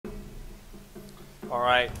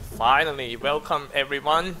Alright, finally, welcome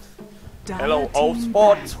everyone. Hello Dire all team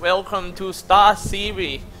sports, back. welcome to Star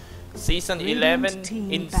Series Season Radiant 11 team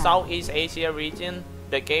in back. Southeast Asia region.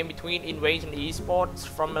 The game between Invasion Esports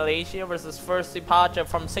from Malaysia versus First Departure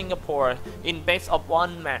from Singapore in best of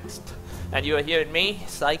one match. And you are here with me,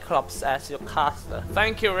 Xyclopz, as your caster.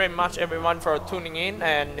 Thank you very much everyone for tuning in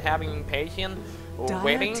and having patience Dire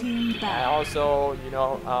waiting. team back. And also, you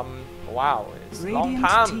know, wow, it's a long Radiant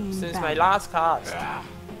time team since back. my last cast.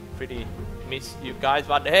 Pretty miss you guys,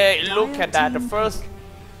 but hey, look Dire at that. team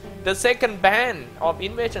The second band of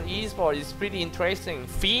Invasion Esports is pretty interesting.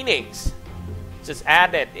 Phoenix just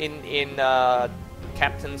added in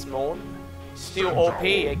captain's mode. Still OP,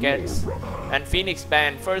 I guess. And Phoenix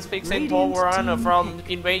band first pick Saint Radiant Runner team from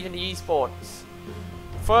pick. Invasion Esports.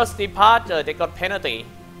 First departure, they got penalty.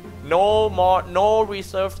 No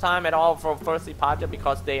reserve time at all for first departure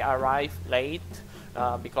because they arrived late.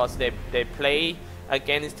 Because they play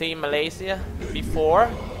against Team Malaysia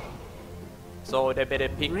before. So they better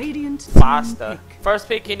pick Radiant faster. pick. First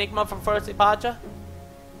pick Enigma from first departure.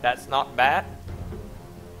 That's not bad.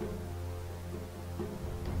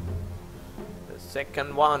 The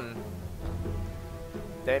second one,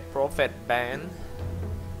 Dead Prophet band.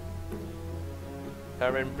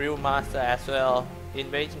 Current Brewmaster as well.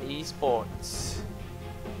 Invasion Esports.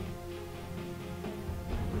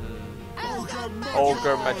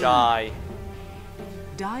 Ogre Magi.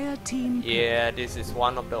 Dire team pick. Yeah, this is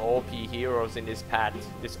one of the OP heroes in this patch.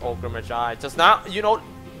 This Ogre Magi. Just now, you know,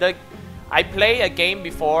 I play a game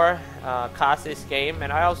before, cast this game,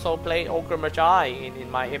 and I also play Ogre Magi in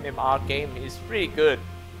my MMR game. It's pretty good.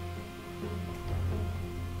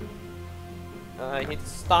 His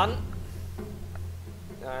stun.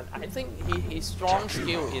 I think his strong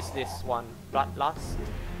skill is this one, Bloodlust.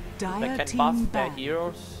 Dire That can buff team their back.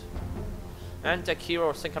 heroes. And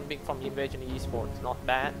Jakiro second pick from Invasion Esports, not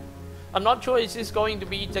bad. I'm not sure is this going to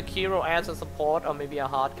be Jakiro as a support or maybe a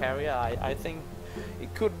hard carrier. I think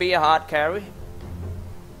it could be a hard carry.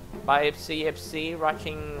 By FC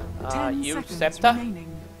rushing 10 Youth seconds Scepter. remaining.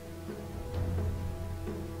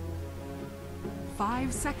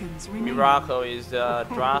 5 seconds remaining. Miracle is the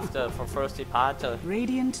drafter for first departure.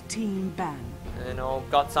 Radiant team ban. You know,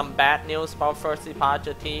 got some bad news about first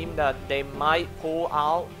departure team that they might pull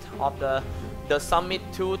out of the Summit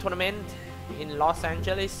 2 tournament in Los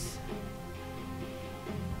Angeles.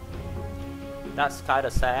 That's kinda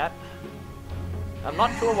sad. I'm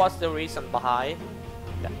not sure what's the reason behind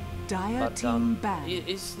that, Dire but team ban.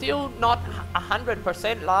 it's still not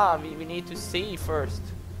 100% lah. We need to see first.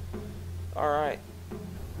 Alright.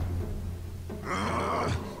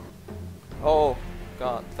 Oh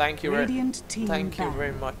God, thank you Radiant team thank you ban.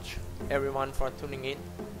 very much everyone for tuning in.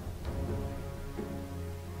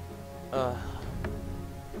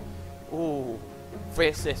 Ooh,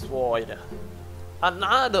 Faceless Void.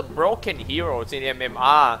 Another broken heroes in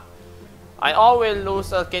MMR. I always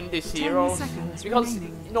lose against these 10 heroes seconds because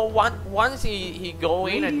remaining. you know once he go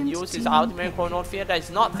in and Radiant use his team ultimate pick. Chronosphere,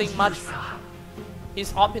 there's nothing much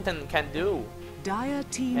his opponent can do. Dire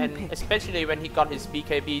team And pick. especially when he got his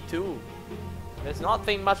BKB too. There's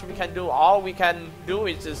nothing much we can do. All we can do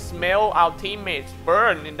is just smell our teammates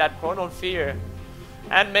burn in that Chronosphere.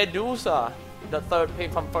 And Medusa, the third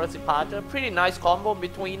pick from first departure. Pretty nice combo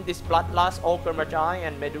between this Bloodlust, Ogre Magi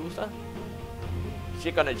and Medusa.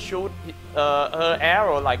 She's gonna shoot her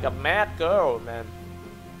arrow like a mad girl, man.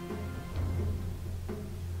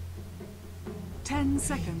 10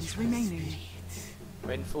 seconds remaining.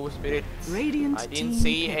 Vengeful Spirit. Radiant I didn't team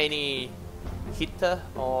see pick. any hitter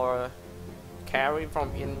or carry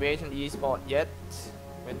from Invasion Esports yet.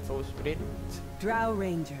 Vengeful Spirit. Drow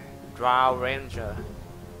Ranger. Drow Ranger.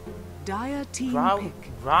 Dire team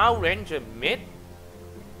pick. Drow Ranger mid?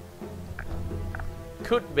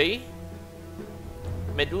 Could be.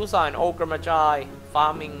 Medusa and Ogre Magi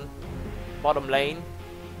farming bottom lane.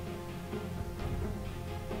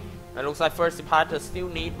 And looks like first departure still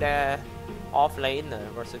need their off lane.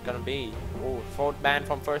 What's it gonna be? Oh, fourth ban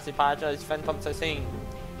from first departure is Phantom Assassin.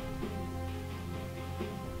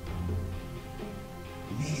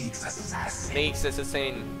 Next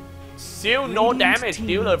Assassin. Still no Radiant damage team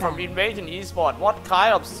dealer from ban. Invasion Esports. What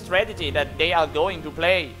kind of strategy that they are going to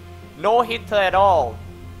play? No hitter at all.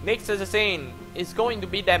 Next Assassin is going to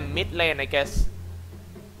be their mid lane, I guess.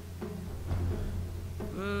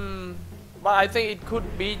 But I think it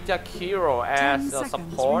could be Jakiro 10 as a seconds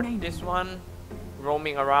support. remaining. This one,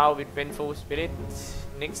 roaming around with Vengeful Spirit.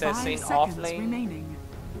 Next 5 Assassin off seconds lane, remaining.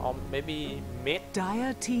 or maybe mid.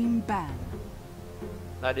 Dire team ban.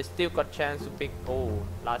 Now they still got chance to pick. Oh,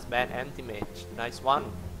 last ban anti-mage. Nice one.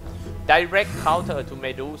 Direct counter to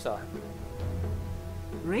Medusa.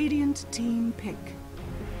 Radiant team pick.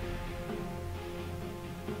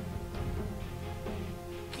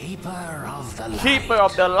 Keeper of the light. Keeper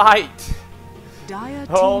of the light. Dire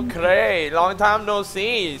team Okay, long time no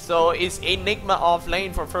see. So it's Enigma off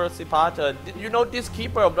lane for first departure. You know this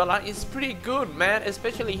Keeper of the Light is pretty good, man.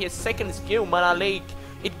 Especially his second skill, Mana Leak.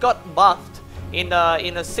 It got buffed in a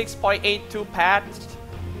 6.82 patch.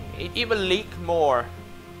 It even leaked more.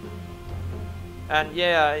 And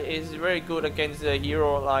yeah, it's very good against a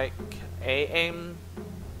hero like AM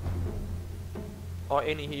or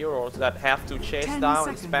any heroes that have to chase 10 down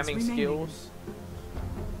and seconds spamming remaining. skills.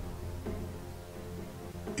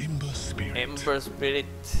 Ember Spirit,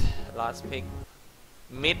 last pick.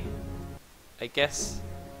 Mid, I guess.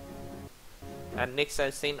 And Nick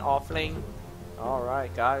has seen off lane.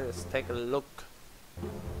 Alright guys, let's take a look.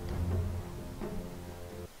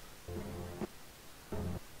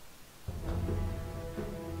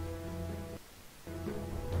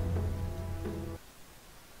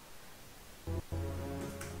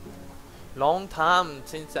 Long time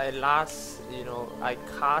since I last, I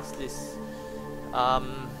cast this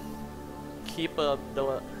Keeper of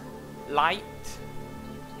the Light.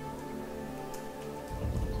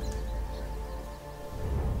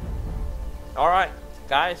 Alright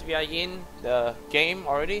guys, we are in the game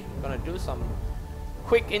already. I'm gonna do some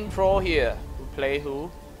quick intro here. Who play who.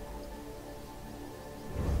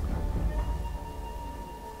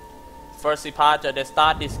 First departure, they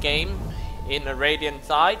start this game in the Radiant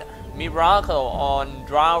side. Miracle on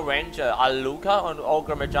Drow Ranger, Aluka on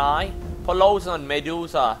Ogre Magi, Polos on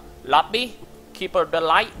Medusa, Labby, Keeper of the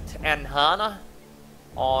Light, and Hana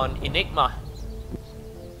on Enigma.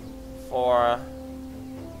 For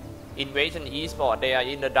Invasion Esport, they are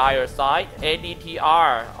in the Dire side.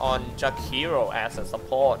 ADTR on Jakiro as a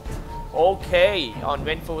support. Okay, on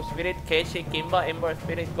Vengeful Spirit, Kechi Kimba, Ember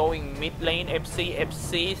Spirit going mid lane,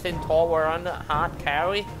 FC, Centaur Warren, hard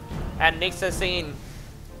carry, and Nixasin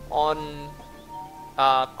on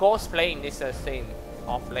Ghost playing Nixasin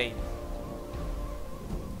off lane.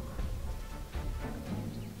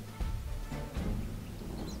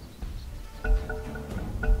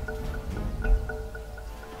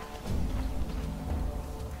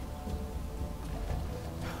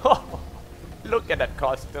 Look at that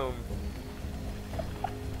costume.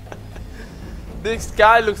 This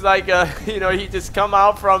guy looks like he just come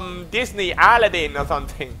out from Disney Aladdin or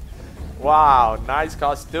something. Wow, nice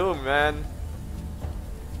costume, man.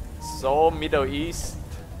 So Middle East.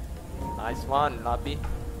 Nice one, Labby.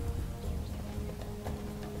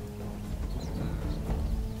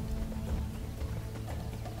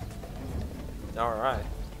 Alright.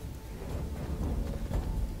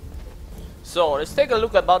 So let's take a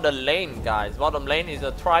look about the lane, guys. Bottom lane is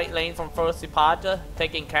a trike lane from first departure,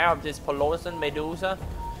 taking care of this Polos and Medusa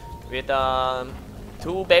with 2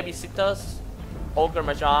 babysitters, Ogre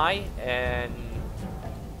Magi and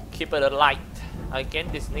Keeper of the Light. Again,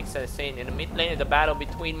 this next scene in the mid lane is the battle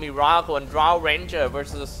between Miracle and Drow Ranger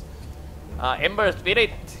versus Ember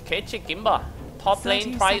Spirit, Kechi Kimba. Top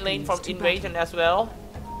lane, trike lane from Invasion as well.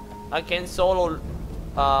 Again, solo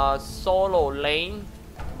lane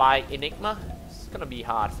by Enigma. It's gonna be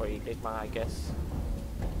hard for Enigma, I guess.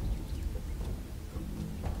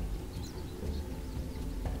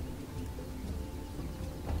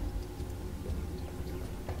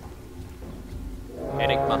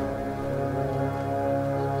 Enigma.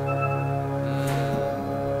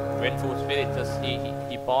 Vengeful Spirit just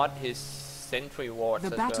he bought his sentry wards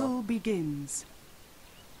The as battle well. begins.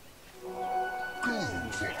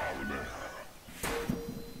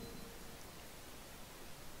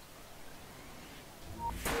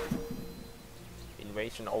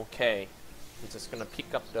 Invasion, okay. We're just gonna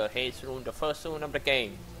pick up the haste rune, the first rune of the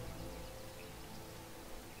game.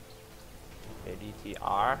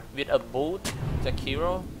 ADTR with a boot,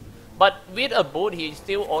 Jakiro. But with a boot, he's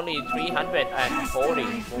still only 340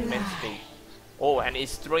 movement speed. Oh, and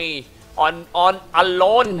it's 3 on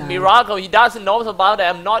alone. Miracle, he doesn't know about it.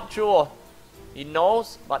 I'm not sure. He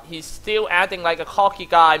knows, but he's still acting like a cocky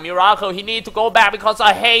guy. Miracle, he needs to go back because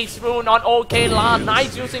I haste rune on OK Lan.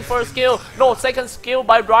 Nice using first skill. No, second skill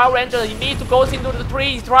by Drow Ranger. He needs to go into the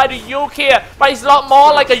trees, try to yoke here, but it's a lot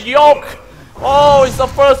more like a yoke. Oh, it's the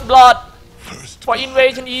first blood. For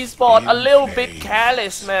Invasion Esport, a little bit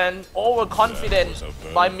careless, man. Overconfident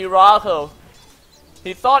by Miracle.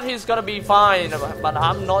 He thought he's gonna be fine, but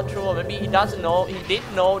I'm not sure. Maybe he doesn't know. He did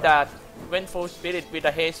know that Vengeful Spirit with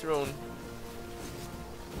a haste rune.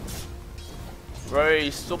 Very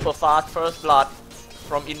super fast first blood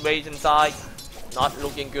from Invasion side. Not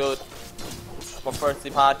looking good for first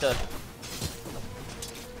departure.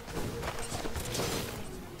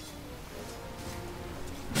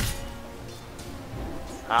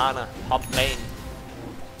 Hana, top lane.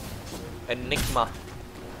 Enigma.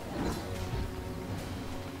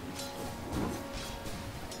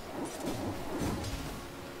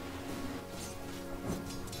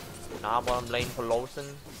 Now bottom lane for Lawson.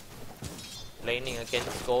 Laning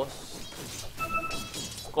against Ghost.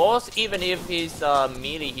 Ghost, even if he's a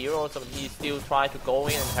melee hero, so he still try to go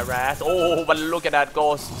in and harass. Oh, but look at that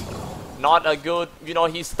Ghost. Not a good, you know,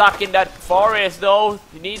 he's stuck in that forest though.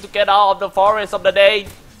 You need to get out of the forest of the day.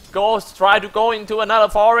 Ghost try to go into another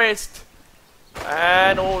forest.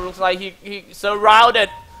 And oh, looks like he surrounded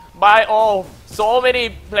by so many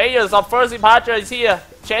players of First Departure is here.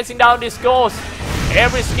 Chasing down this Ghost.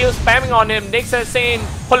 Every skill spamming on him. Nix has seen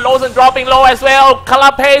Peloton dropping low as well.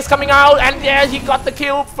 Xyclopz coming out, and yeah, he got the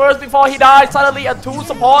kill first before he died. Suddenly, two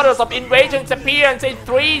supporters of Invasion appear and say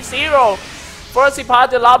 3-0. First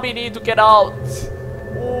Departure lobby need to get out.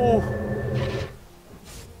 Ooh.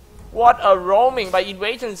 What a roaming by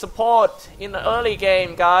Invasion support in the early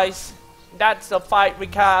game, guys. That's a fight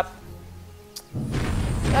recap.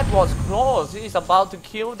 That was close. He's about to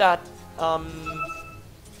kill that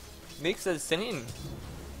Nix's Sin.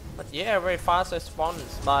 But yeah, very fast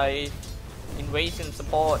response by Invasion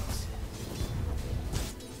support.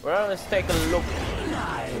 Well, let's take a look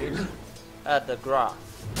at the graph.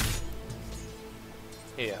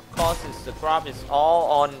 Here, of course, the graph is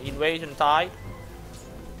all on Invasion side.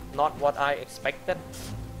 Not what I expected.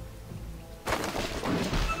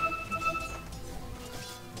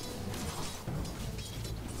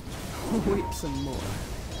 Wait some more.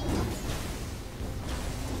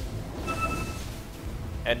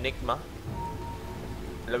 Enigma.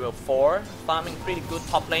 Level 4. Farming pretty good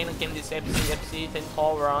top lane against this FC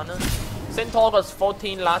Centaur Verana. Centaur was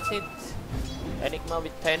 14 last hit. Enigma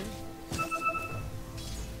with 10.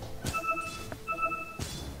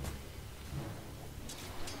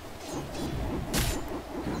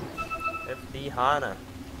 FD Hana.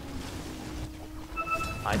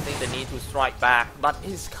 I think they need to strike back, but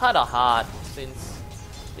it's kinda hard since,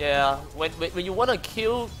 yeah, when you wanna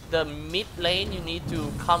kill the mid lane, you need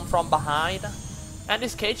to come from behind. And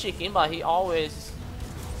this Xyclopz, he always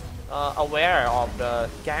aware of the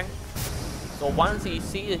gank. So once he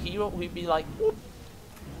sees a hero, he'll be like, whoop,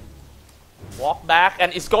 walk back,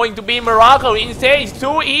 and it's going to be Miracle instead. It's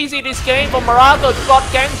too easy this game for Miracle to got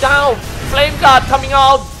ganked down. Flame Guard coming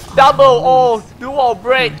out. Double dual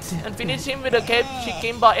break, and finish him with a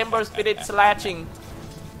Xyclopz Ember Spirit slashing.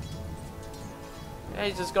 Yeah,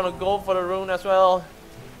 he's just gonna go for the rune as well.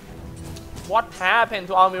 What happened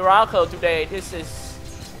to our Miracle today? It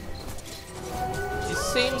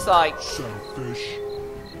seems like Selfish.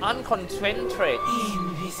 unconcentrate.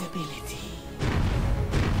 Invisibility.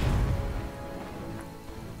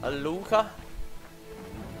 A Luca.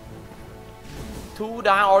 2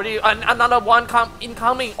 down already, and another one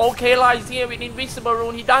incoming. Okay, lies here with Invisible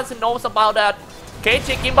Rune. He doesn't know about that.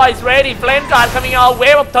 Xyclopz is ready. Flame Guard coming out.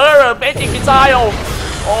 Wave of Terror. Magic Missile.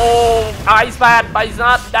 Oh, Ice Bat, but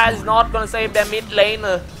that is not gonna save their mid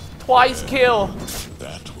laner. Twice kill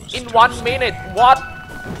in 1 minute. What?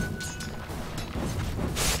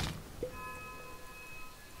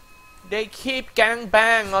 They keep gang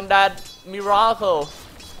bang on that Miracle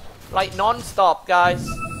like non-stop, guys.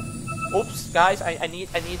 Oops, guys, I need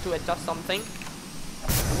to adjust something.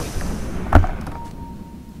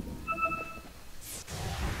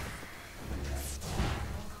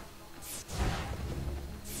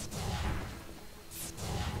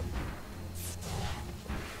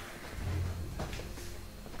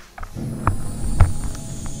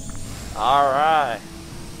 All right.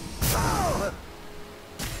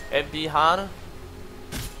 FD Hana.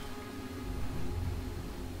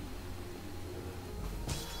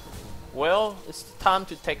 Well, it's time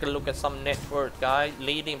to take a look at some network, guys.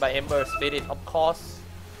 Leading by Ember Spirit, of course.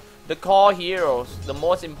 The core heroes, the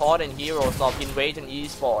most important heroes of Invasion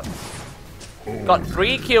Esports. Got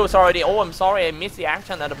 3 kills already. Oh, I'm sorry, I missed the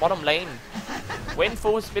action at the bottom lane. Went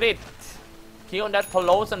full Spirit. Kill that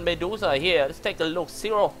Polos and Medusa here. Let's take a look.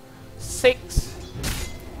 0-6.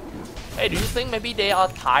 Hey, do you think maybe they are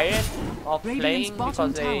tired of playing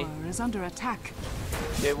because they is under attack.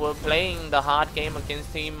 They were playing the hard game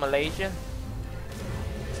against Team Malaysia?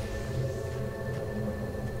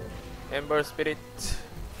 Ember Spirit.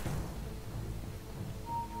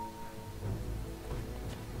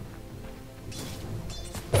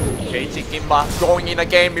 Xyclopz going in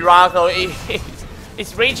again. Miracle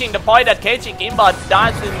is reaching the point that Xyclopz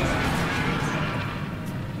doesn't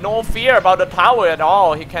no fear about the tower at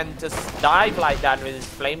all. He can just dive like that with his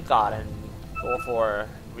Flame Guard and go for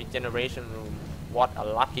regeneration room. What a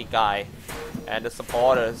lucky guy. And the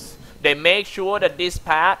supporters They make sure that this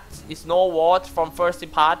path is no ward from first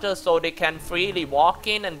departure, so they can freely walk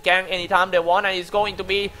in and gank anytime they want, and it's going to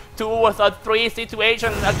be 2 or 3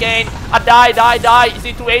 situation again. A die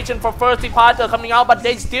situation for first departure coming out, but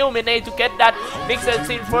they still manage to get that Nix and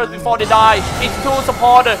Sin first before they die. It's 2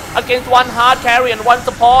 supporter against 1 hard carry and 1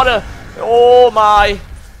 supporter. Oh my.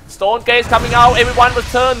 Stone Gaze coming out, everyone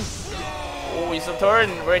return. Oh, it's a turn.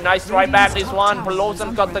 Very nice strike back this one.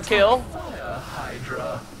 Peloton got the kill.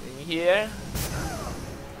 Here.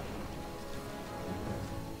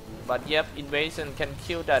 But yep, Invasion can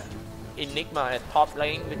kill that Enigma at top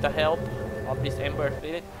lane with the help of this Ember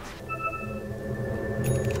Spirit.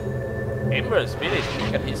 Ember Spirit,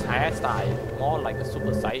 look at his hairstyle, more like a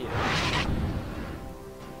Super Saiyan.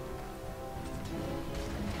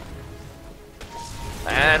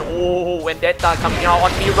 And oh, Vendetta coming out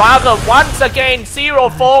on Miracle once again,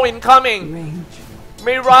 0-4 incoming.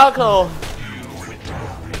 Miracle.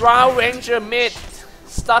 Drow Ranger mid,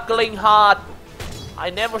 struggling hard. I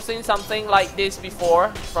never seen something like this before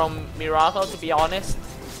from Miracle, to be honest.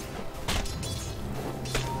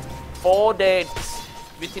 4 deaths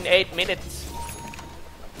within 8 minutes.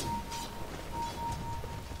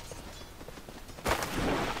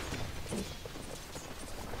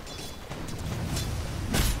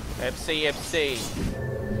 FC.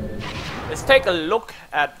 Let's take a look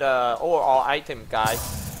at the overall item, guys.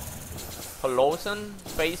 Peloton,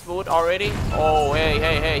 Facebook already. Oh,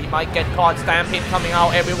 hey, he might get caught. Stampede coming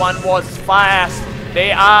out. Everyone was fast.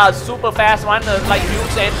 They are super fast runners like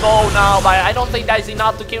Hughes and Go now, but I don't think that's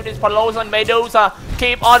enough to kill this Peloton. Medusa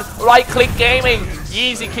keep on right-click gaming.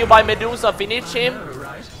 Easy kill by Medusa. Finish him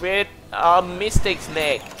with a Mystic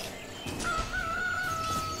Snake.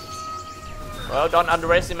 Well, don't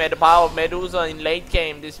underestimate the power of Medusa in late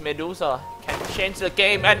game. This Medusa can change the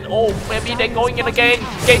game, and oh, maybe they're going in again.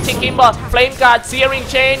 Gating Kimber, Flame Guard, Searing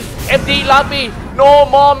Chain, FD Lucky, no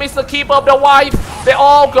more Mr. Keeper of the Wife. They're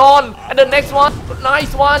all gone. And the next one,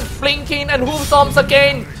 nice one, Blinking and Hoomstorms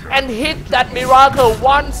again, and hit that Miracle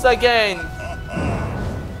once again.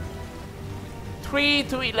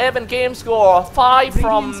 3-11 game score, 5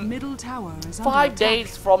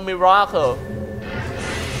 days from Miracle.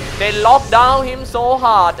 They locked down him so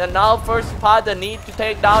hard, and now first part the need to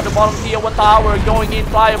take down the bottom tier 1 tower. Going in,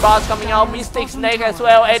 Fire Blast coming out, Mystic Snake as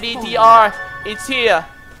well, ADTR, it's here.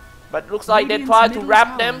 But looks like they try to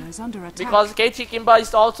wrap them, because Keiichi Kimba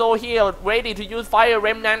is also here, ready to use Fire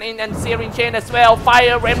Remnant in and Searing Chain as well.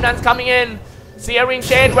 Fire Remnants coming in, Searing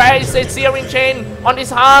Chain, where is it? Searing Chain on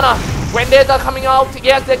this Hana. When they are coming out,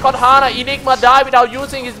 yes, they got Hana. Enigma died without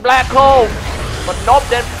using his Black Hole. But nope,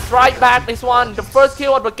 then strike back this one. The first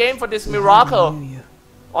kill of the game for this Miracle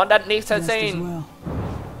on that Nix Assassin. Well.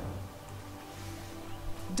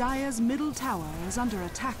 Dire's middle tower is under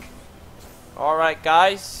attack. Alright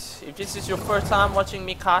guys, if this is your first time watching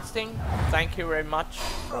me casting, thank you very much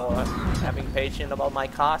for having patience about my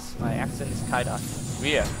cast. My accent is kinda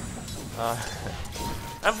weird.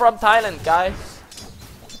 I'm from Thailand, guys.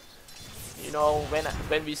 You know,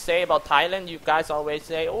 when we say about Thailand, you guys always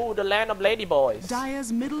say, oh, the land of ladyboys.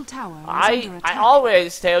 Dire's middle tower is under attack. I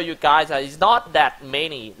always tell you guys that it's not that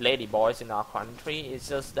many ladyboys in our country. It's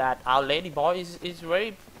just that our ladyboy is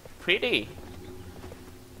very pretty.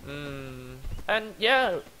 And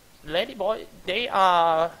yeah, ladyboy, they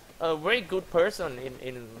are a very good person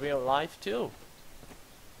in real life too.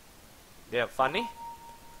 They're funny.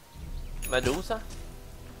 Medusa.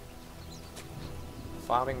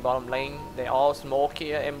 Farming bottom lane, they all smoke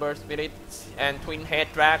here. Ember Spirit and Twin Head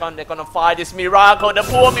Dragon, they're gonna fight this Miracle, the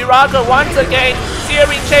poor Miracle once again.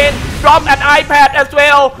 Searing Chain, drop an iPad as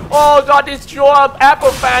well. Oh god, this sure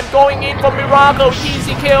Apple fan going in for Miracle.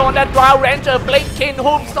 Easy kill on that Drow Ranger. Blinking,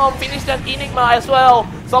 Hoomstorm finished that Enigma as well.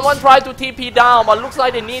 Someone tried to TP down, but looks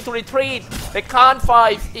like they need to retreat. They can't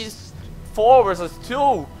fight. It's 4 versus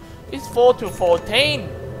 2. It's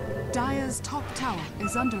 4-14. Dire's top tower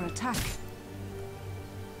is under attack.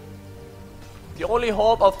 The only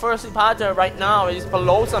hope of first departure right now is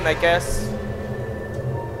Peloton, I guess.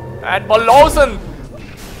 And Peloton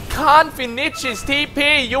can't finish his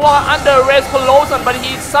TP. You are under arrest, Peloton, but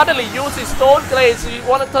he suddenly uses Stone Glaze. He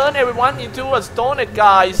want to turn everyone into a Stoned,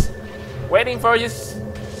 guys. Waiting for his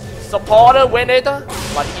supporter, Vendetta,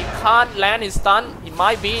 but he can't land his stun. He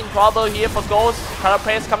might be in trouble here for Ghost.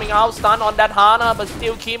 Carapace coming out, stun on that Hana, but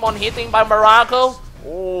still keep on hitting by Miracle.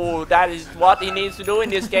 Oh, that is what he needs to do in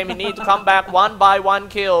this game. He needs to come back 1 by 1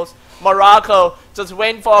 kills. Miracle, just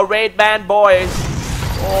wait for a raid ban, boys.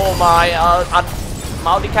 Oh my,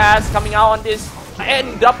 multicast coming out on this,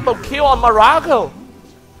 and double kill on Miracle.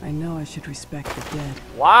 I know I should respect the dead.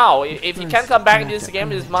 Wow, if he can come back in this First, game,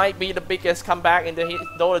 this might be the biggest comeback in the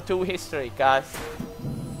Dota 2 history, guys.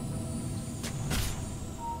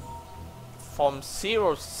 From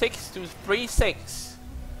 0-6 to 3-6.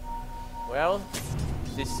 Well,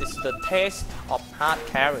 this is the taste of hard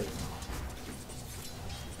carry.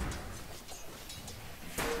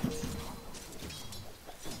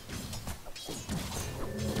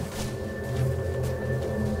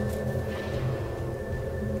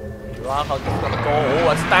 Miracle just gonna go,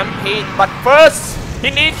 a stampede, but first he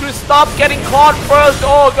needs to stop getting caught first.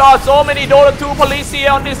 Oh god, so many Dota 2 police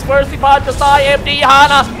here on this first departure side. MD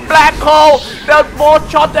Hana, Black Hole, the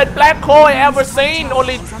most shot that Black Hole I ever seen.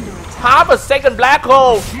 Only half a second Black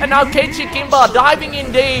Hole, and now Keiichi Kimba diving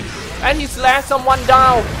in deep, and he slashed someone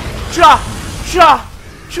down.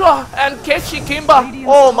 And Keiichi Kimba,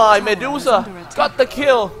 oh my, Medusa got the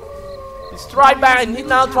kill. He strike back and he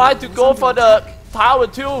now tried to go for the tower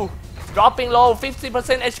too. Dropping low,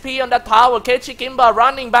 50% HP on that tower. Keiichi Kimba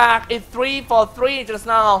running back. It's 3 for 3 just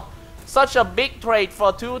now. Such a big trade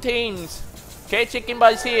for two teams. Keiichi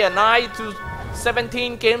Kimba is here.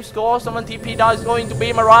 9-17 game score. 7 TP is going to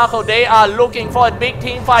be Miracle. They are looking for a big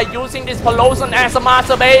team fight using this Peloton as a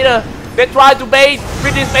master baiter. They try to bait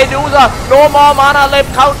with this Medusa. No more mana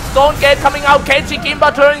left. Stone Gate coming out. Keiichi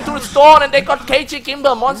Kimba turning to Stone, and they got Keiichi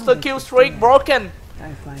Kimba. Monster kill streak broken.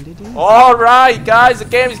 I find it easy. Alright guys, the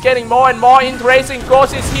game is getting more and more interesting.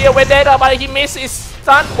 Ghost is here with Data, but he misses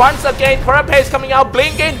stun once again. Carapace coming out,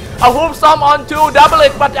 blinking. A hoop storm on 2, double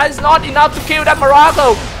it, but that's not enough to kill that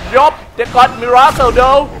Miracle. Drop, they got Miracle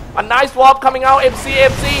though. A nice warp coming out, MC.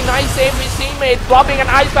 Nice save his teammate, dropping an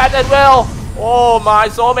ice bat as well. Oh my,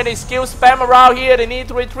 so many skills spam around here. They need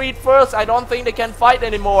to retreat first. I don't think they can fight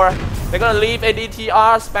anymore. They're gonna leave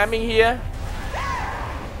ADTR spamming here.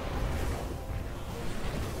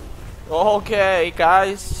 Okay,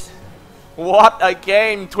 guys. What a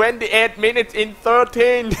game. 28 minutes in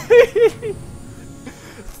 13.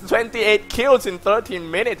 28 kills in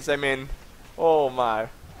 13 minutes, I mean. Oh my.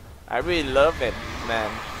 I really love it,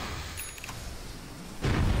 man.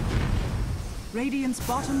 Radiant's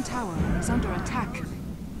bottom tower is under attack.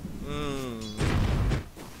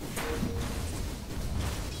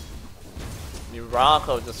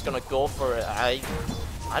 Miracle just gonna go for it. I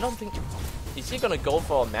don't think... Is he gonna go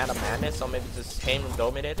for a Man of Madness or maybe just Tame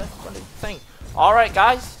Dominator? What do you think? Alright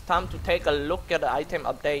guys, time to take a look at the item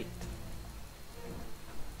update.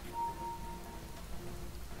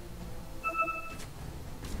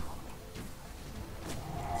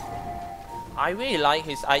 I really like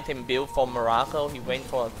his item build for Miracle. He went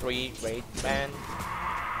for a 3 raid band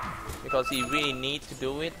because he really needs to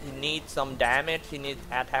do it. He needs some damage, he needs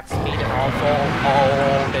attack speed, and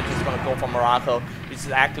also, they're just gonna go for Miracle. He's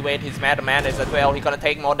activate his Mad Madness as well. He's gonna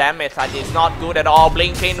take more damage, and it's not good at all.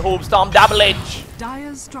 Blinking, Hoop Storm, double H.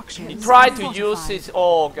 He tried to use his,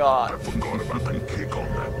 oh god.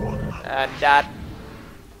 And that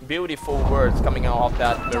beautiful words coming out of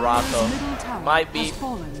that Miracle might be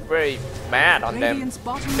very mad on them.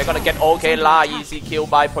 They're gonna get OK La, easy kill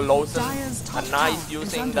by Peloton. A nice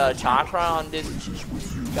using the chakra on this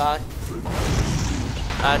guy.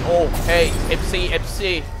 And oh, hey,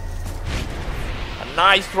 FC. A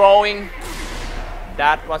nice throwing.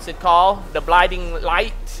 That, what's it called? The Blinding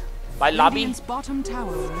Light by Lobby. Bottom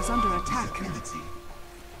tower is under attack.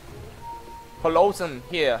 Peloton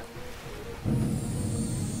here.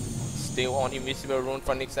 Still on invisible rune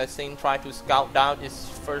for Xyclopz. Try to scout down his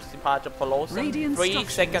first departure Peloton. 3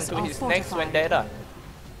 seconds to his next vendetta.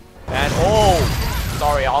 And oh,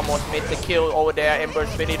 sorry, I almost missed the kill over there. Ember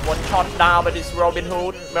Spirit was shot down by this Robin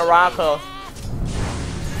Hood Miracle.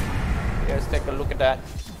 Let's take a look at that.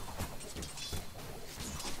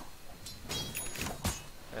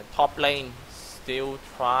 And top lane still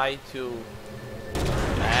try to.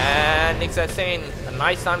 And Xyclopz, a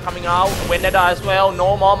nice stun coming out. Vendetta as well.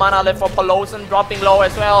 No more mana left for Peloton. Dropping low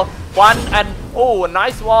as well. One and oh, a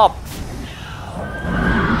nice warp.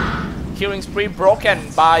 Killing spree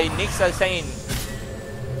broken by Xyclopz.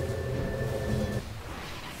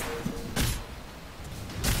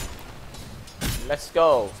 Let's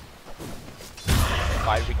go.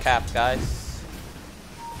 Fight recap, guys.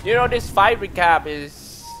 You know, this fight recap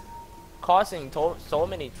is causing so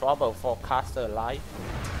many trouble for caster life.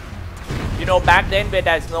 You know, back then when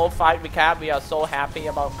there's no fight recap, we are so happy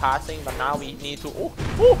about casting, but now we need to.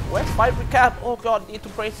 Where's fight recap? Oh god, need to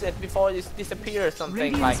press it before it disappears,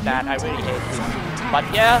 something like that. I really hate this.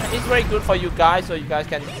 But yeah, it's very good for you guys, so you guys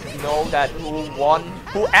can know that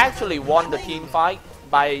who actually won the team fight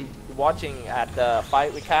by watching at the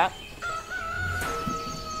fight recap.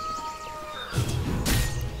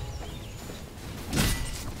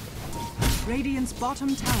 Radiant's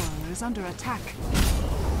bottom tower is under attack.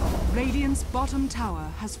 Radiant's bottom tower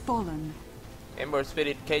has fallen. Ember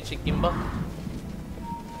Spirit cage Kimber.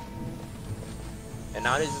 And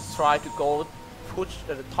now they just try to go push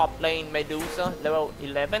to the top lane Medusa, level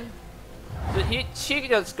 11. So she's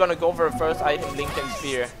just gonna go for the first item, Lincoln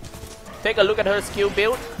Spear. Take a look at her skill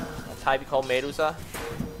build. A type called Medusa.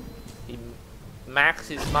 He max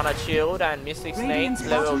his mana shield and Mystic Snake,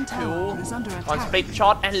 level 2 on Split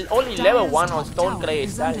Shot, and only level 1 on Stone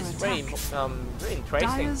Glaze. That is very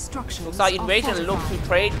interesting. Looks like Invasion looks to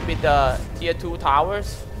trade with the tier 2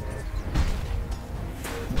 towers.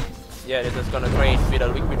 Yeah, they're just gonna trade with a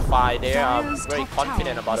Liquid Fire. They are very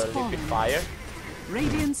confident about a Liquid Fire.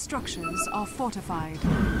 Radiant structures are fortified.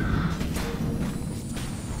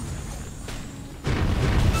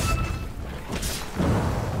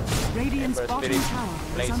 Radiant's Ember bottom Spirit tower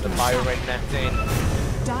is plays under the Fire attack. Red Net in,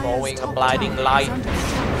 Dire's throwing a top blinding tower light. is under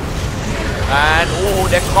attack. And oh,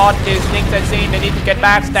 they got this Lincoln scene. They need to get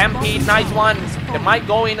back. Stampede, nice one. They might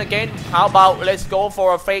go in again. How about let's go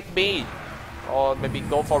for a fake B? Or maybe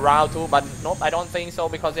go for round 2, but nope, I don't think so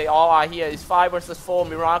because they all are here. It's 5 versus 4.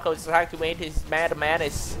 Miracle is trying to make his Mad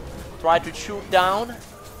Madness. Try to shoot down.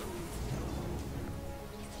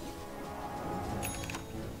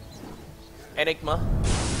 Enigma.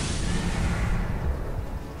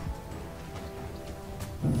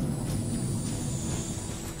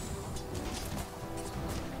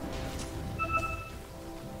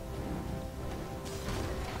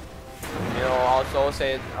 Also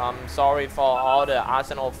said sorry for all the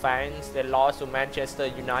Arsenal fans. They lost to Manchester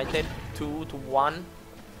United 2-1 on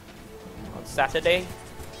Saturday.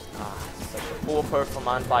 Such a poor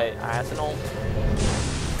performance by Arsenal.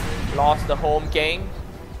 Lost the home game.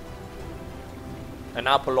 And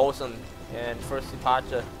now Peloton and first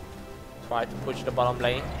departure try to push the bottom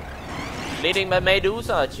lane. Leading by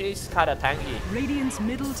Medusa, she's kinda tanky. Radiant's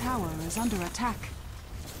middle tower is under attack.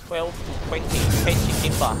 12 to 20 KG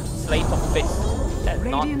Kimber, Slate of Fist. That's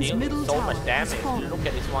not dealing so much damage. Look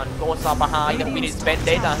at this one. Goes up behind with his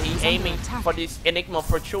Vendetta. He aiming for this Enigma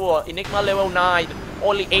for sure. Enigma level 9,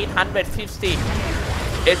 only 850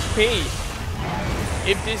 HP.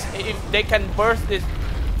 If they can burst this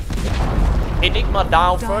Enigma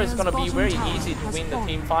down first, it's gonna be very easy to win the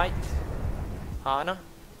team fight. Hana,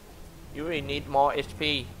 you really need more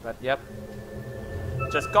HP, but yep.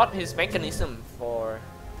 Just got his mechanism for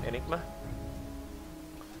Enigma.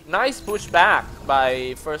 Nice pushback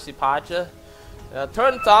by First Departure.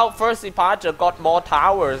 Turns out First Departure got more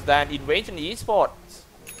towers than Invasion Esports.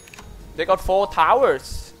 They got 4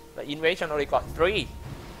 towers, but Invasion only got 3.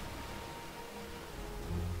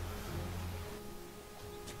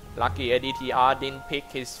 Lucky ADTR didn't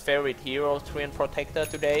pick his favorite hero, Treant Protector,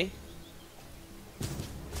 today.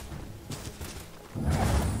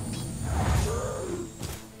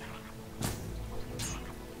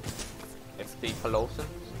 FD Peloton.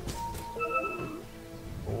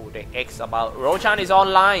 Oh, the X about Roshan is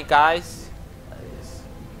online, guys.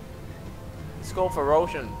 Let's go for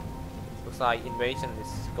Roshan. Looks like Invasion is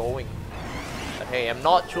going. But hey, I'm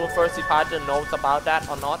not sure First Departure knows about that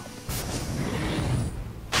or not.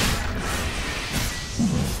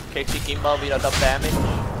 KC Kimber with a lot of damage.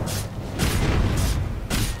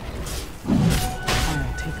 I'll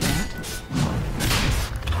take that.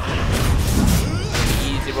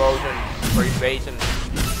 Easy Roshan for Invasion.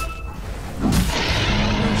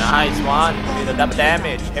 Nice one with a double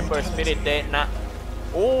damage. Ember Spirit dead now.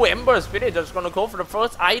 Oh, Ember Spirit just gonna go for the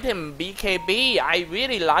first item, BKB. I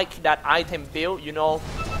really like that item build, you know.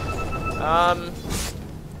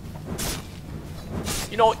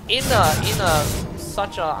 You know, in a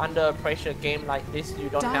such a under pressure game like this, you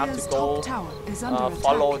don't have to go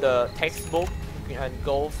follow the textbook and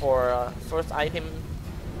go for first item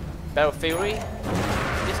Battle Fury.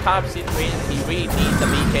 This kind of situation, he really needs a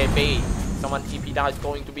BKB. Someone TP down is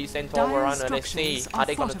going to be sent over on. Let's see, are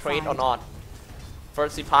they gonna trade or not?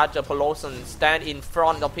 First Departure, Peloton stand in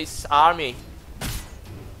front of his army.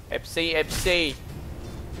 FC.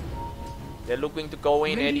 They're looking to go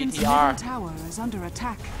in ADTR. Tower is under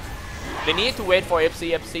attack. They need to wait for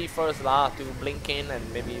FC first to blink in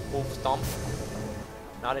and maybe move Stomp.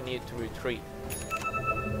 Now they need to retreat.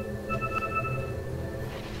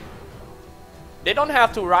 They don't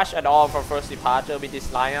have to rush at all for First Departure with this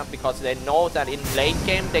lineup because they know that in late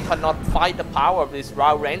game they cannot fight the power of this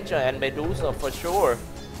Wild Ranger and Medusa for sure.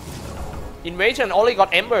 Invasion only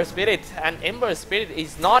got Ember Spirit, and Ember Spirit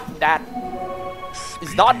is not that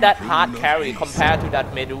hard carry compared to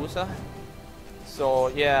that Medusa. So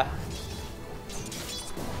yeah,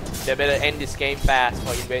 they better end this game fast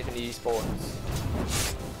for Invasion Esports.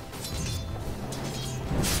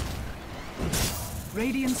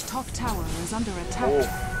 Radiant's top tower is under attack.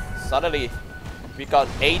 Oh, suddenly we got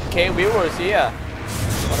 8k viewers here.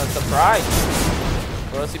 What a surprise.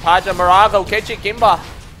 First departure, Miracle, catching Kimba.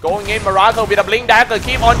 Going in, Miracle with a blink dagger.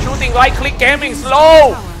 Keep on shooting, right click gaming.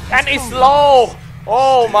 Slow! And it's slow!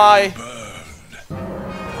 Oh my.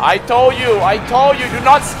 I told you, do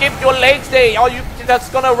not skip your leg day, or you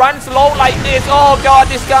just gonna run slow like this. Oh god,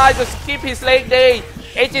 this guy just skip his leg day.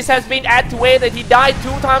 Aegis has been activated. He died 2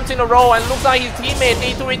 times in a row, and looks like his teammate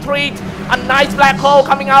need to retreat. A nice black hole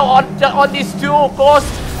coming out on these 2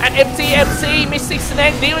 ghosts, and FCFC Mystic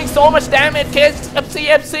Snake dealing so much damage.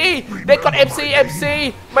 FCFC, they got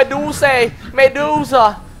FCFC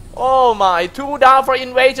Medusa. Oh my, 2 down for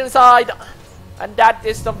invasion side, and that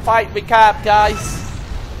is the fight we cap, guys.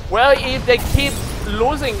 Well, if they keep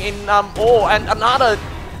losing in oh, and another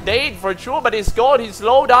date for sure, but he's good. He's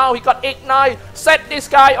slow down. He got ignite. Set this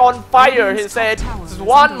guy on fire. He said, just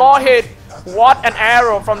 1 more hit. What an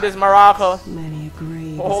arrow from this Miracle.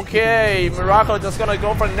 Okay, Miracle just gonna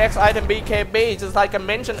go for the next item, BKB. Just like I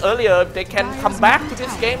mentioned earlier, if they can come back to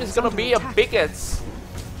this game, it's gonna be a biggest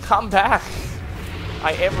comeback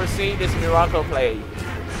I ever see this Miracle play.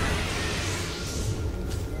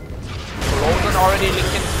 Rosen already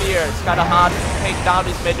Lincoln Spear. It's kind of hard to take down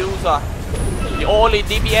this Medusa. The only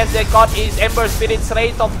DPS they got is Ember Spirit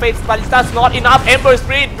Slates of Fits, but that's not enough. Ember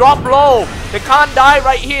Spirit drop low. They can't die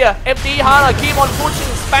right here. FD Hana keep on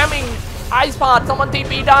pushing, spamming Ice Path. Someone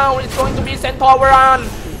TP down. It's going to be Centaur Varan.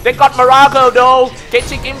 They got Miracle though.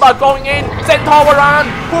 Ketchik Imba going in. Centaur Varan.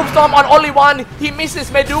 Hoopstorm on only 1. He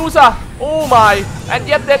misses Medusa. Oh my. And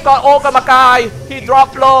yet they got Ogre Makai. He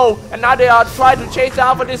dropped low. And now they are trying to chase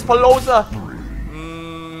down for this Pelosa.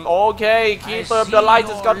 Okay, Keeper of the Light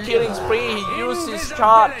has got killing spree. He used his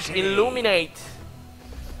charge, Illuminate,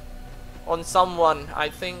 on someone. I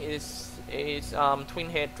think is Twin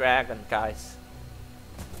Head Dragon, guys.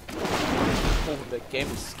 Oh, the game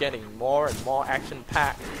is getting more and more action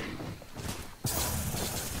packed.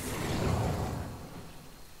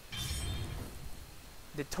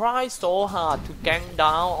 They try so hard to gank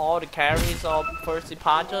down all the carries of First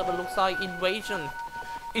Departure, but looks like Invasion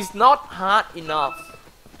is not hard enough.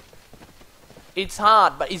 It's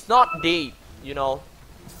hard, but it's not deep, you know.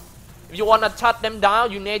 If you wanna shut them down,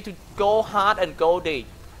 you need to go hard and go deep.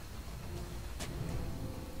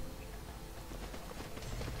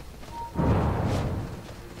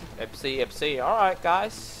 FC, alright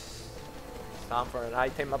guys. It's time for an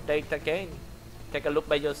item update again. Take a look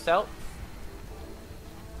by yourself.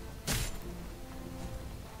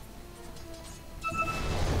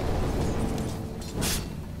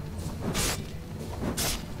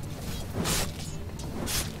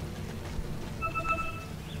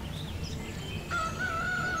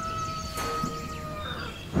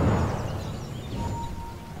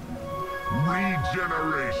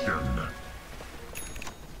 Regeneration.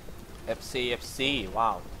 FC,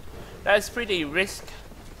 wow. That's pretty risk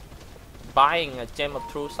buying a Gem of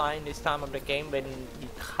True Sign this time of the game when you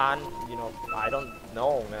can't, you know, I don't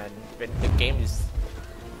know, man. When the game is...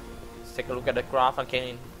 Let's take a look at the graph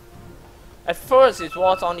again. At first it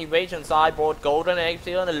was on Invasion side, both Golden and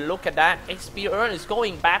XP, and look at that. XP earn is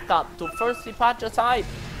going back up to First Departure side.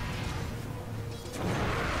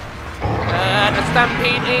 And a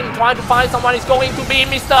Stampede in, trying to find someone. Is going to be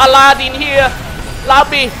Mr. Aladdin here.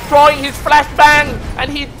 Labi throwing his flashbang,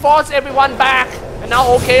 and he forced everyone back. And now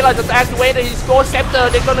Okela just activated his Ghost Scepter.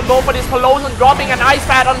 They're gonna go for this Peloton, dropping an Ice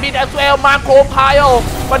Pad on mid as well. Marco Pile,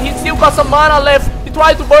 but he still got some mana left. He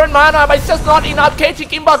tried to burn mana, but it's just not enough. Kechi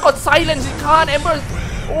Kimba got silence. He can't Ember.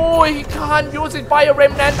 Oh, he can't use his Fire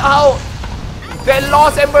Remnant out. They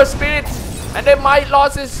lost Ember Spirit, and they might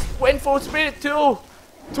lose his Vengeful Spirit too.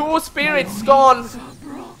 2 spirits gone.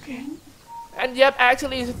 And yep,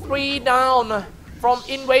 actually 3 down from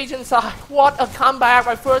Invasion side. What a comeback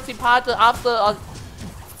by First Departure after a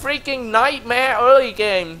freaking nightmare early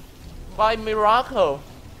game by Miracle.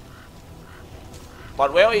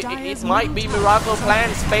 But well, it might be Miracle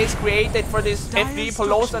plan space created for this FD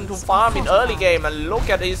Peloton to farm in early game. And look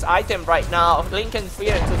at his item right now. Lincoln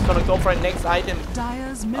Sphere is just gonna go for the next item.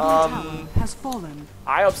 Dire's middle tower has fallen.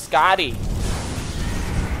 Eye of Skadi.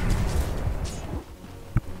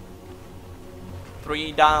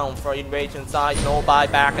 3 down for Invasion side, no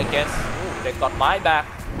buyback I guess. Ooh, they got buyback,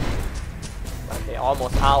 but they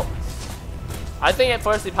almost out. I think at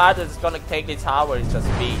First Departure is gonna take this tower, it's just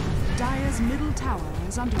speed. Dire's middle tower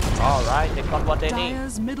is under attack. Alright, they got what they need.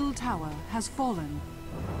 Dire's middle tower has fallen.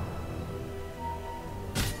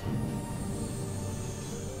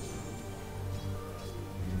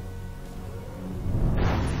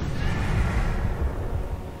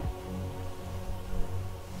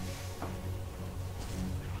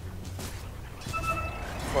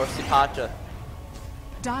 Departure.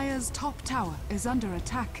 Dire's top tower is under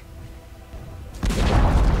attack.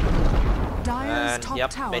 Dire's And top yep,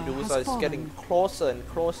 tower Medusa has is fallen. getting closer and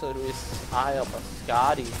closer to his Eye of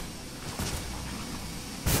Asgardi.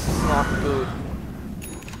 It's not good.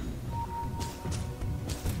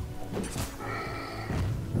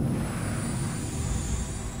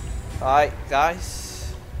 Alright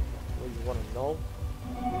guys, what do you want to know?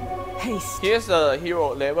 Haste. Here's the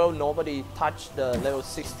hero level. Nobody touched the level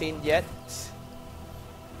 16 yet.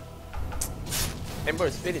 Ember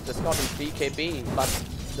Spirit does not be BKB, but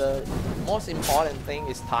the most important thing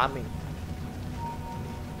is timing.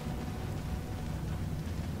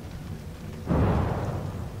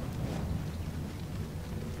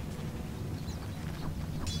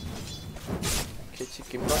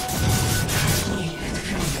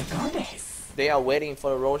 They are waiting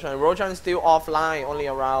for Roshan. Roshan is still offline, only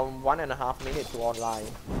around 1.5 minutes to online.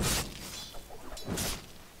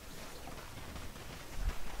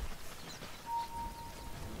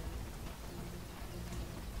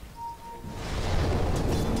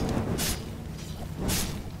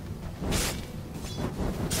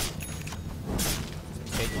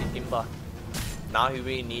 Okay, Kimba. Now he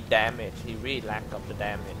really need damage. He really lack of the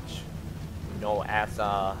damage. You know, as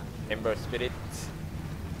Ember Spirit.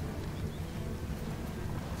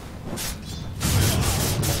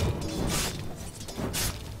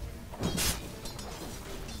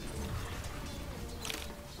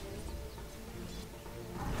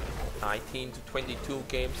 To 22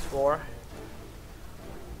 game score.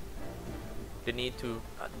 They need to.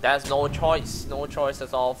 There's no choice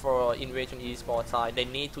at all for Invasion Esports side. They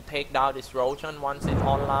need to take down this Roshan once it's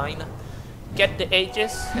online, get the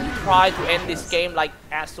Aegis, and try to end this game like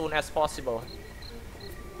as soon as possible.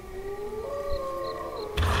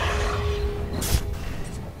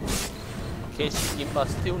 Okay, Gimba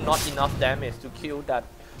still not enough damage to kill that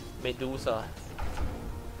Medusa.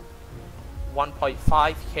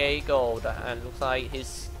 1.5k gold, and looks like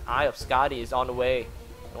his Eye of Asgardi is on the way.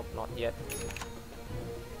 Nope, not yet.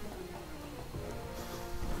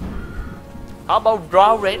 How about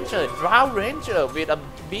Drow Ranger? Drow Ranger with a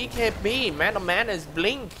BKB, Man of Man is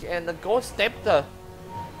Blink, and a Ghost Scepter.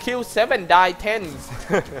 Kill 7, die 10s.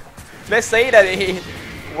 Let's say that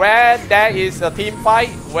where there is a team fight,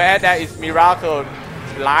 where there is Miracle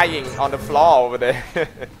lying on the floor over there.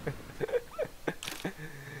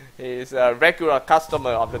 He's a regular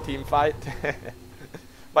customer of the team fight.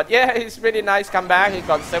 But yeah, it's really nice comeback. He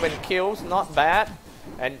got 7 kills, not bad.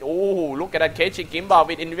 And oh, look at that Keiichi Gimba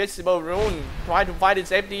with Invisible Rune. Try to fight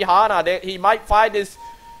this FD Hana. He might fight this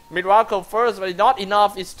Miracle first, but not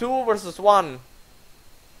enough. It's 2 versus 1.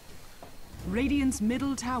 Radiant's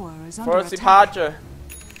middle tower is under First attack. departure.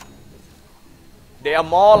 They are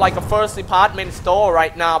more like a first department store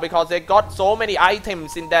right now because they got so many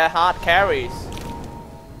items in their hard carries.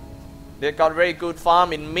 They got very good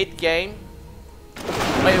farm in mid game.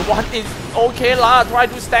 Wait, what is okay? La try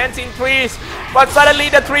to stand in trees, but suddenly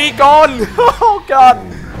the tree gone. Oh god!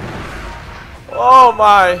 Oh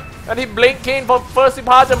my! And he blinking for first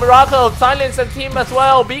departure Miracle. Silence the team as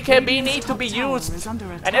well. BKB needs to be used,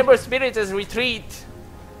 and Ember Spirit is retreat.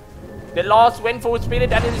 They lost Vengeful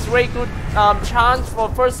Spirit, and it is very good chance for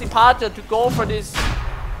first departure to go for this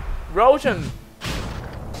Roshan.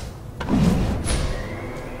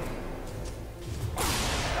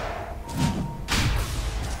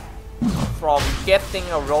 From getting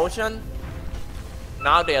a Roshan,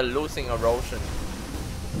 now they are losing a Roshan.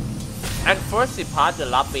 And first departure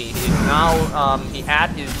Lappy is now he had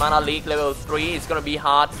his Mana League level 3. It's gonna be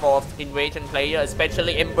hard for Invasion player,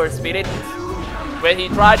 especially Ember Spirit. When he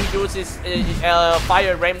tried to use his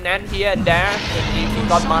Fire Remnant here and there, and he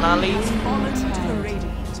got Mana League.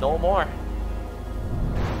 No more.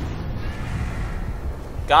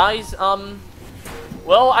 Guys,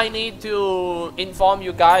 well, I need to inform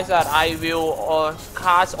you guys that I will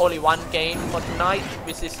cast only one game for tonight,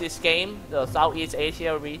 which is this game, the Southeast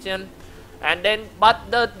Asia region. And then, but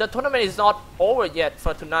the tournament is not over yet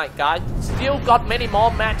for tonight, guys. Still got many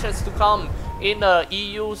more matches to come in the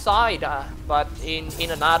EU side, but in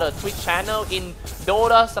another Twitch channel, in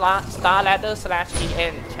Dota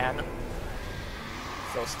Starladder/EN channel.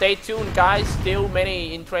 So stay tuned, guys. Still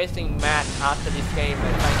many interesting match after this game.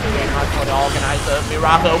 And thank you very much for the organizer.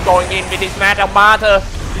 Miracle going in with his Mat of Martyr.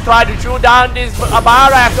 He tried to shoot down this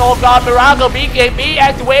Barak. Oh god, Miracle BKB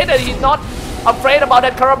activated. He's not afraid about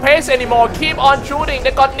that Carapace anymore. Keep on shooting.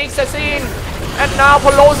 They got Nick Sassin. And now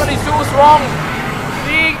Polosan is too strong.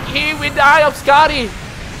 He with the Eye of Asgardi.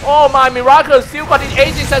 Oh my, Miracle still got his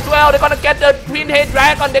Aegis as well. They're gonna get the Twin Head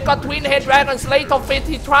Dragon. They got Twin Head Dragon, Slate of Fate.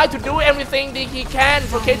 He tried to do everything that he can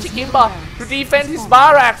for Keiichi Gimba to defend his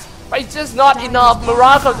barracks. But it's just not enough.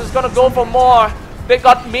 Miracles is gonna go for more. They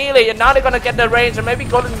got melee and now they're gonna get the range and maybe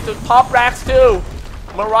go into top racks too.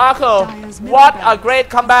 Miracle, what a great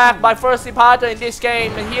comeback by First Departure in this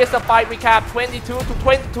game. And here's the fight recap, 22 to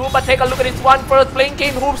 22. But take a look at this one first,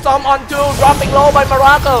 blinking, hoop storm on 2, dropping low by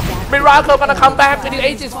Miracle. Miracle gonna come back with his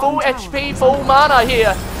H is full HP, full mana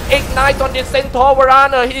here. Ignite on this Centaur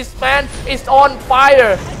Varana, his man is on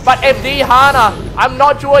fire. But MD Hana, I'm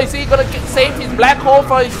not sure is he gonna save his black hole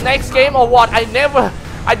for his next game or what. I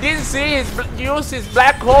didn't see use his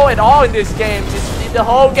black hole at all in this game. In the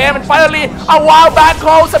whole game, and finally a wild black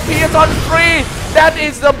hole appears on 3. That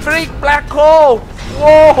is the big black hole.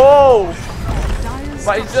 Whoa!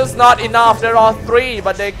 But it's just not enough. There are 3,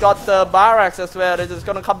 but they got the barracks as well. They're just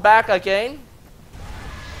gonna come back again.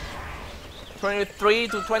 23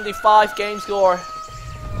 to 25 game score.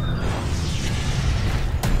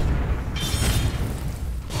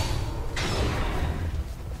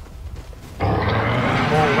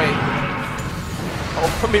 Oh wait.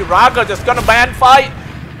 Oh, Miracle just gonna ban fight.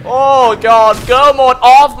 Oh god, girl mode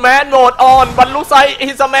off, man mode on. But looks like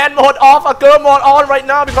he's a man mode off, a girl mode on right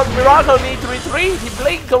now because Miracle needs to retreat. He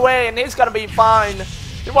blinked away and he's gonna be fine.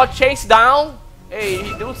 He was chased down. Hey,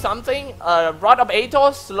 he do something. Rod of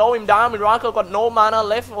Athos, slow him down. Miracle got no mana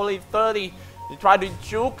left, only 30. He tried to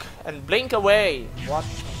juke and blink away. What?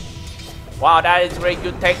 Wow, that is very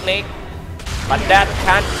good technique. But that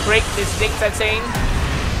can't trick this Six Assassin.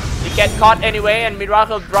 He get caught anyway and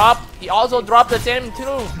Miracle drop. He also dropped the gem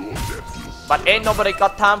too. But ain't nobody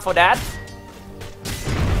got time for that.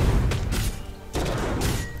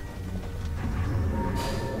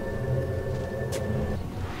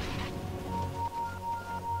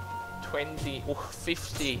 Ooh,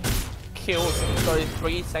 50 kills in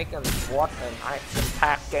 33 seconds. What an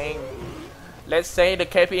action-packed game. Let's say the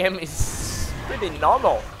KPM is pretty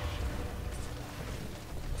normal.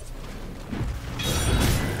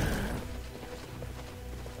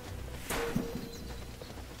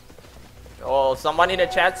 Oh, someone in the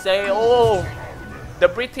chat say, oh, the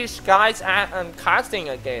British guys are casting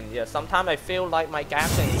again. Yeah, sometimes I feel like my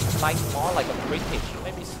casting is like more like a British,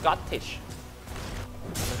 maybe Scottish.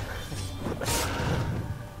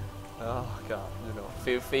 Oh god, you know,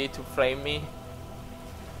 feel free to flame me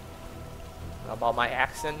about my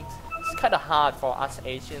accent. It's kind of hard for us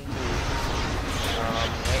Asians to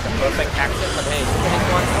make a perfect accent, but hey, look at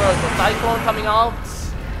this one first. The Cyclone coming out,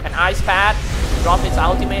 an Ice Pad, drop his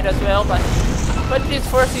ultimate as well, but this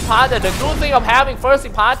First Departure, the good thing of having First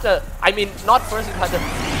Departure, I mean not First Departure,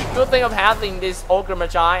 the good thing of having this Ogre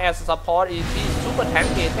Magi as a support is he's super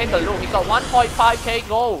tanky. Take a look, he got 1.5k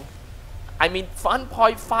gold. I mean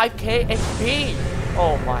 1.5k HP.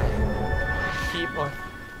 Oh my. Keep on.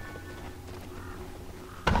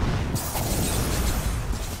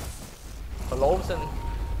 Lawson.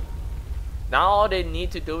 Now all they need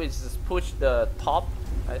to do is just push the top,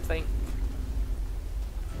 I think.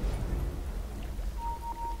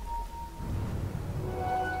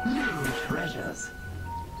 New treasures.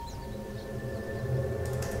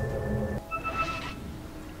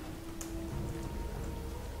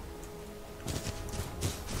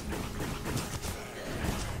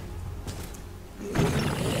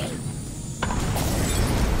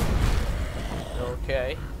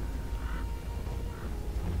 Okay.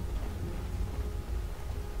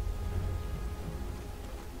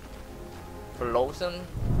 Lawson.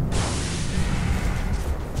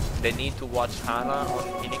 They need to watch Hana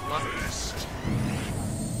on Enigma.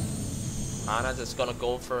 Hana's just gonna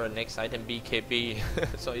go for a next item BKB.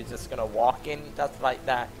 So he's just gonna walk in just like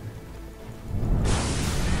that.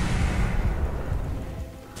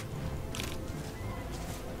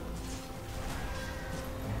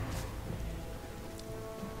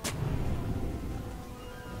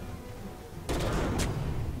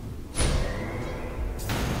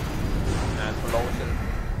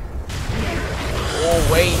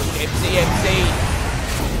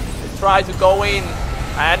 Try to go in,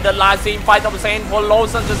 and the last team fight of Saint for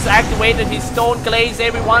Lawson just activated his stone glaze.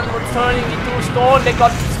 Everyone was turning into stone. They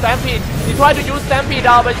got Stampede. He tried to use Stampede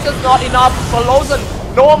out, but it's just not enough for Lawson.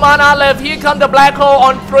 No mana left. Here comes the black hole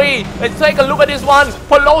on 3. Let's take a look at this one.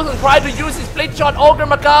 Lawson tried to use his split shot. Ogre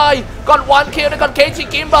Magai got 1 kill. They got Keiichi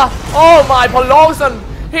Kimba. Oh my, Lawson,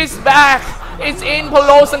 he's back. It's in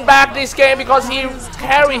Lawson back this game because he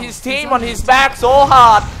carried his team on his back so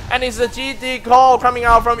hard. And it's a GT call coming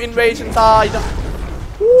out from Invasion side.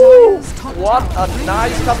 Woo, what a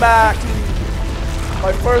nice comeback.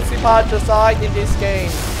 My First Departure side in this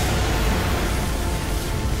game.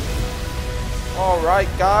 Alright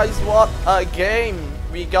guys, what a game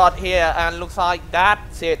we got here. And looks like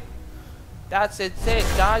that's it. That's it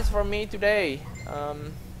guys for me today.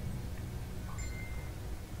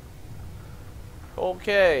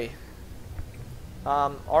 Okay.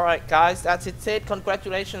 Alright guys, that's it.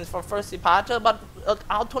 Congratulations for first departure, but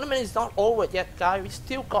our tournament is not over yet, guys. We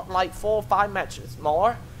still got like 4 or 5 matches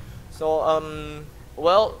more. So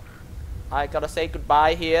well, I gotta say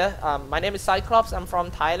goodbye here. My name is Xyclopz. I'm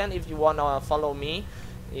from Thailand. If you wanna follow me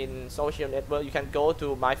in social network, you can go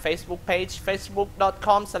to my Facebook page,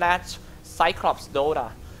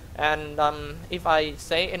 facebook.com/CyclopsDota. And if I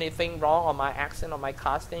say anything wrong on my accent or my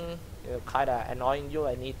casting, kinda annoying you,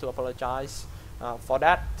 I need to apologize for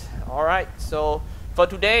that. Alright, so for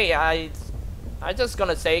today I just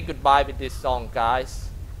gonna say goodbye with this song, guys.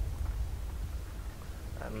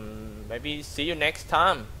 Maybe see you next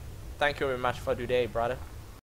time. Thank you very much for today, brother.